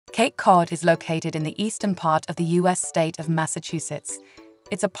Cape Cod is located in the eastern part of the U.S. state of Massachusetts.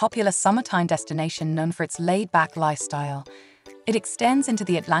 It's a popular summertime destination known for its laid-back lifestyle. It extends into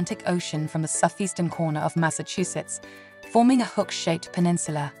the Atlantic Ocean from the southeastern corner of Massachusetts, forming a hook-shaped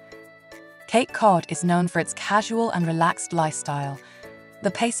peninsula. Cape Cod is known for its casual and relaxed lifestyle.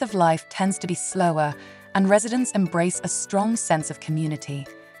 The pace of life tends to be slower, and residents embrace a strong sense of community.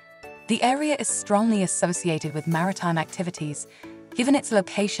 The area is strongly associated with maritime activities, given its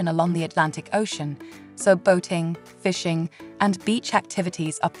location along the Atlantic Ocean, so boating, fishing, and beach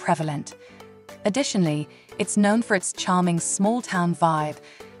activities are prevalent. Additionally, it's known for its charming small-town vibe,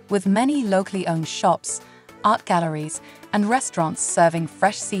 with many locally owned shops, art galleries, and restaurants serving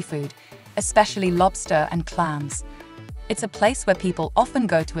fresh seafood, especially lobster and clams. It's a place where people often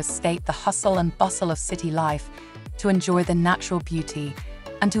go to escape the hustle and bustle of city life, to enjoy the natural beauty,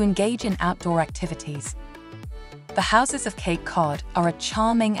 and to engage in outdoor activities. The houses of Cape Cod are a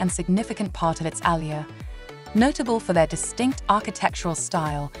charming and significant part of its allure. Notable for their distinct architectural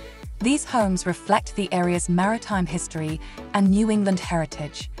style, these homes reflect the area's maritime history and New England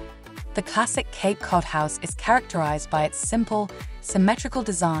heritage. The classic Cape Cod house is characterized by its simple, symmetrical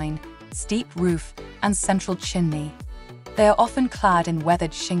design, steep roof, and central chimney. They are often clad in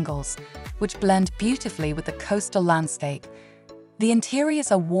weathered shingles, which blend beautifully with the coastal landscape. The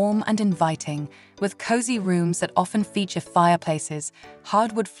interiors are warm and inviting, with cozy rooms that often feature fireplaces,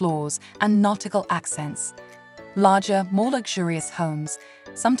 hardwood floors, and nautical accents. Larger, more luxurious homes,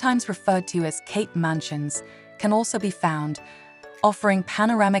 sometimes referred to as Cape Mansions, can also be found, offering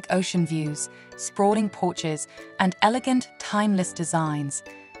panoramic ocean views, sprawling porches, and elegant, timeless designs.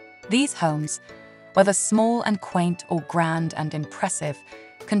 These homes, whether small and quaint or grand and impressive,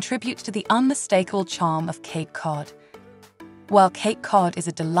 contribute to the unmistakable charm of Cape Cod. While Cape Cod is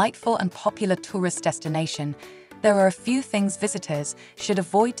a delightful and popular tourist destination, there are a few things visitors should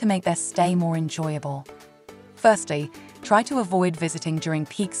avoid to make their stay more enjoyable. Firstly, try to avoid visiting during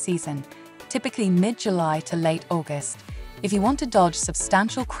peak season, typically mid-July to late August, if you want to dodge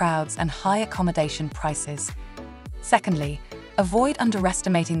substantial crowds and high accommodation prices. Secondly, avoid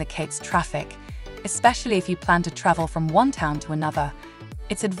underestimating the Cape's traffic, especially if you plan to travel from one town to another.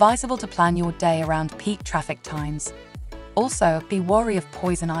 It's advisable to plan your day around peak traffic times. Also, be wary of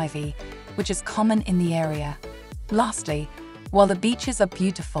poison ivy, which is common in the area. Lastly, while the beaches are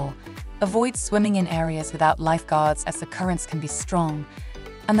beautiful, avoid swimming in areas without lifeguards as the currents can be strong,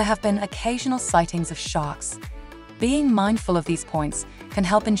 and there have been occasional sightings of sharks. Being mindful of these points can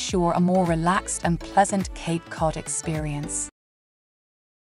help ensure a more relaxed and pleasant Cape Cod experience.